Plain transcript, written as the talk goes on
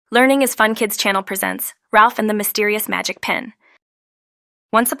Learning is Fun Kids channel presents Ralph and the Mysterious Magic Pen.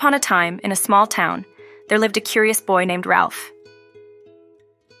 Once upon a time, in a small town, there lived a curious boy named Ralph.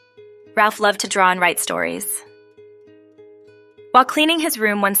 Ralph loved to draw and write stories. While cleaning his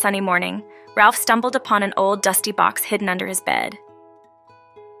room one sunny morning, Ralph stumbled upon an old, dusty box hidden under his bed.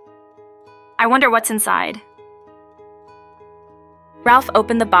 "I wonder what's inside." Ralph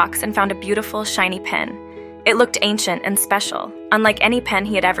opened the box and found a beautiful, shiny pen. It looked ancient and special, unlike any pen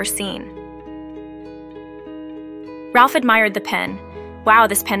he had ever seen. Ralph admired the pen. "Wow,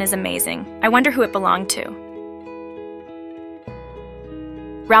 this pen is amazing. I wonder who it belonged to."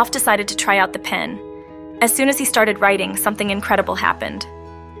 Ralph decided to try out the pen. As soon as he started writing, something incredible happened.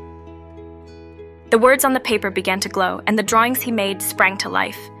 The words on the paper began to glow, and the drawings he made sprang to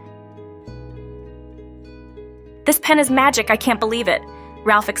life. "This pen is magic, I can't believe it,"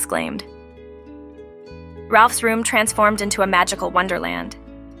 Ralph exclaimed. Ralph's room transformed into a magical wonderland.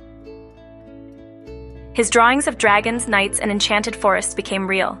 His drawings of dragons, knights, and enchanted forests became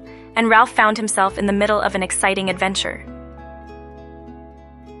real, and Ralph found himself in the middle of an exciting adventure.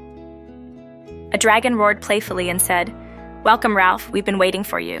 A dragon roared playfully and said, "Welcome, Ralph, we've been waiting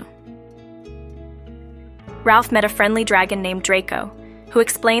for you." Ralph met a friendly dragon named Draco, who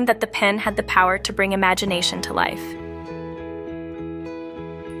explained that the pen had the power to bring imagination to life.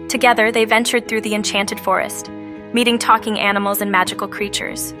 Together, they ventured through the enchanted forest, meeting talking animals and magical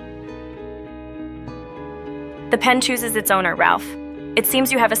creatures. "The pen chooses its owner, Ralph. It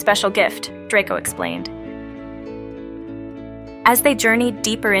seems you have a special gift," Draco explained. As they journeyed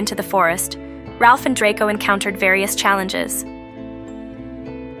deeper into the forest, Ralph and Draco encountered various challenges.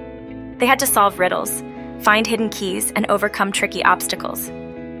 They had to solve riddles, find hidden keys, and overcome tricky obstacles.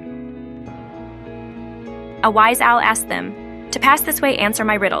 A wise owl asked them, "To pass this way, answer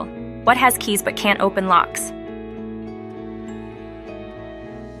my riddle. What has keys but can't open locks?"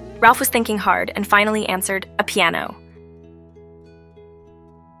 Ralph was thinking hard and finally answered, "A piano."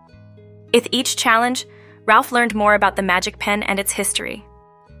 With each challenge, Ralph learned more about the magic pen and its history.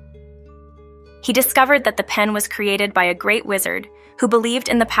 He discovered that the pen was created by a great wizard who believed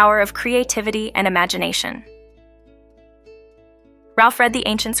in the power of creativity and imagination. Ralph read the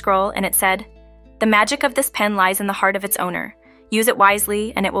ancient scroll and it said, "The magic of this pen lies in the heart of its owner. Use it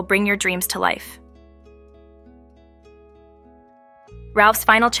wisely and it will bring your dreams to life." Ralph's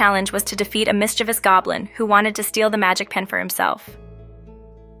final challenge was to defeat a mischievous goblin who wanted to steal the magic pen for himself.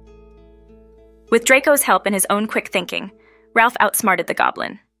 With Draco's help and his own quick thinking, Ralph outsmarted the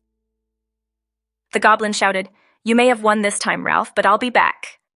goblin. The goblin shouted, "You may have won this time, Ralph, but I'll be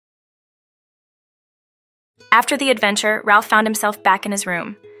back." After the adventure, Ralph found himself back in his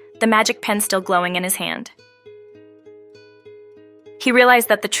room, the magic pen still glowing in his hand. He realized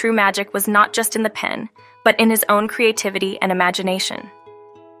that the true magic was not just in the pen, but in his own creativity and imagination.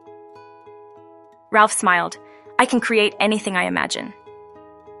 Ralph smiled. "I can create anything I imagine."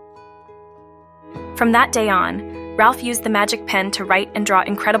 From that day on, Ralph used the magic pen to write and draw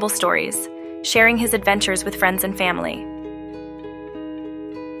incredible stories, sharing his adventures with friends and family.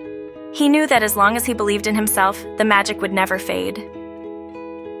 He knew that as long as he believed in himself, the magic would never fade.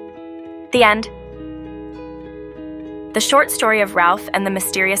 The end. The short story of Ralph and the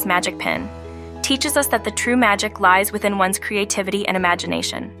Mysterious Magic Pen teaches us that the true magic lies within one's creativity and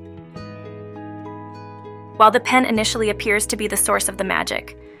imagination. While the pen initially appears to be the source of the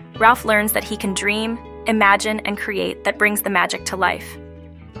magic, Ralph learns that he can dream, imagine, and create that brings the magic to life.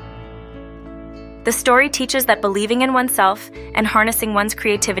 The story teaches that believing in oneself and harnessing one's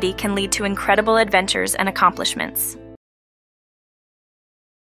creativity can lead to incredible adventures and accomplishments.